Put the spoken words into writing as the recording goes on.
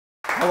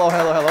Hello,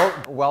 hello, hello.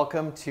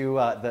 Welcome to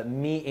the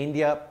Me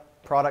India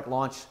product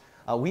launch.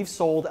 We've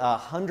sold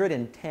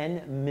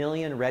 110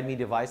 million Redmi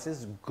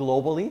devices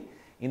globally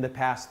in the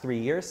past 3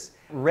 years.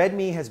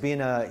 Redmi has been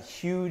a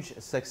huge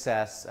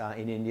success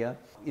in India.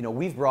 You know,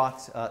 we've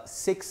brought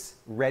 6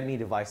 Redmi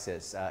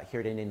devices here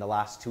in the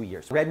last 2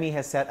 years. Redmi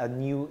has set a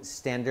new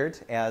standard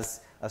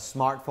as a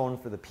smartphone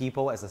for the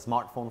people, as a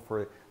smartphone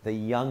for the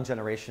young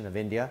generation of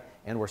India,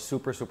 and we're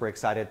super, super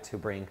excited to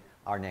bring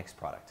our next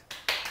product.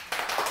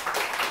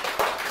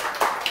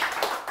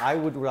 I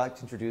would like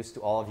to introduce to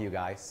all of you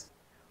guys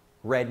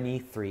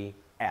Redmi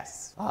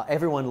 3S.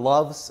 Everyone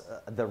loves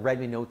the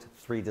Redmi Note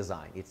 3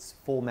 design. It's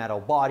full metal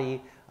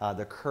body,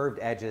 the curved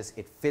edges,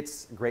 it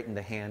fits great in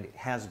the hand, it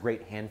has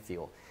great hand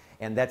feel.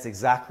 And that's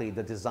exactly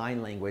the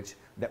design language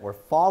that we're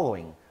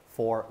following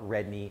for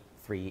Redmi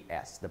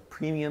 3S. The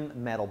premium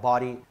metal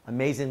body.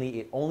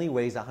 Amazingly, it only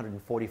weighs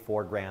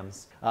 144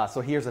 grams.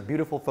 So here's a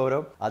beautiful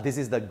photo. This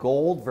is the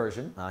gold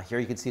version. Here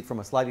you can see it from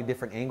a slightly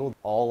different angle,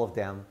 all of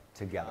them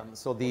together.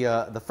 So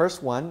the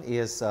first one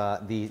is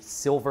the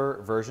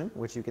silver version,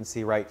 which you can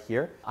see right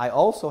here. I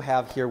also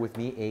have here with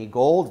me a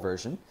gold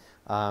version.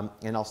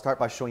 And I'll start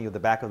by showing you the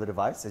back of the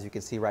device, as you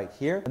can see right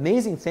here.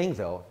 Amazing thing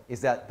though,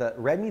 is that the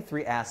Redmi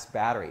 3S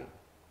battery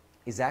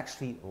is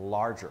actually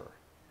larger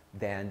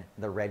than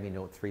the Redmi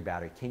Note 3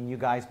 battery. Can you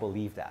guys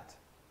believe that?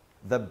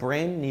 The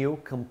brand new,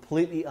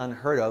 completely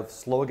unheard of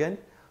slogan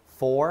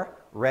for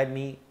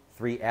Redmi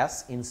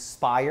 3S,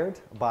 inspired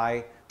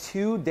by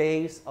 2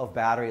 days of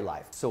battery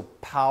life. So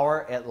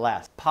power at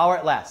last. Power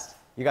at last.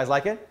 You guys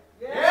like it?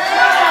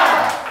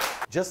 Yeah!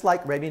 Just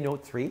like Redmi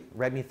Note 3,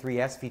 Redmi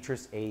 3S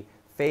features a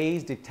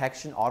phase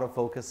detection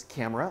autofocus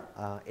camera,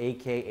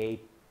 aka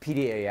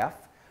PDAF,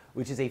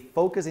 which is a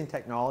focusing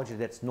technology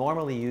that's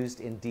normally used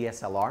in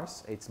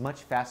DSLRs. It's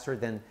much faster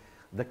than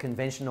the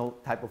conventional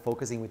type of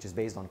focusing, which is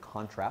based on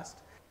contrast.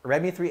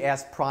 Redmi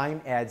 3S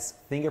Prime adds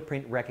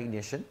fingerprint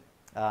recognition.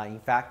 In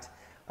fact,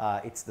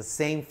 it's the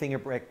same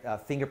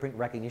fingerprint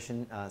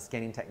recognition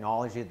scanning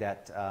technology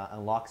that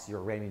unlocks your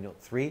Redmi Note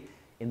 3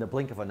 in the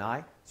blink of an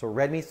eye. So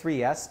Redmi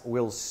 3S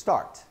will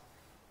start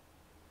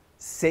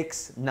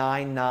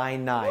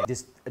 $6,999.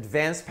 This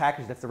advanced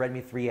package, that's the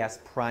Redmi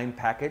 3S Prime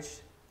package,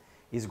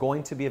 is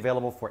going to be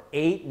available for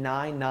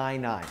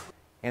 $8,999.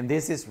 And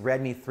this is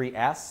Redmi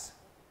 3S.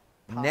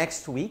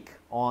 Next week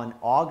on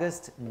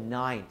August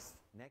 9th,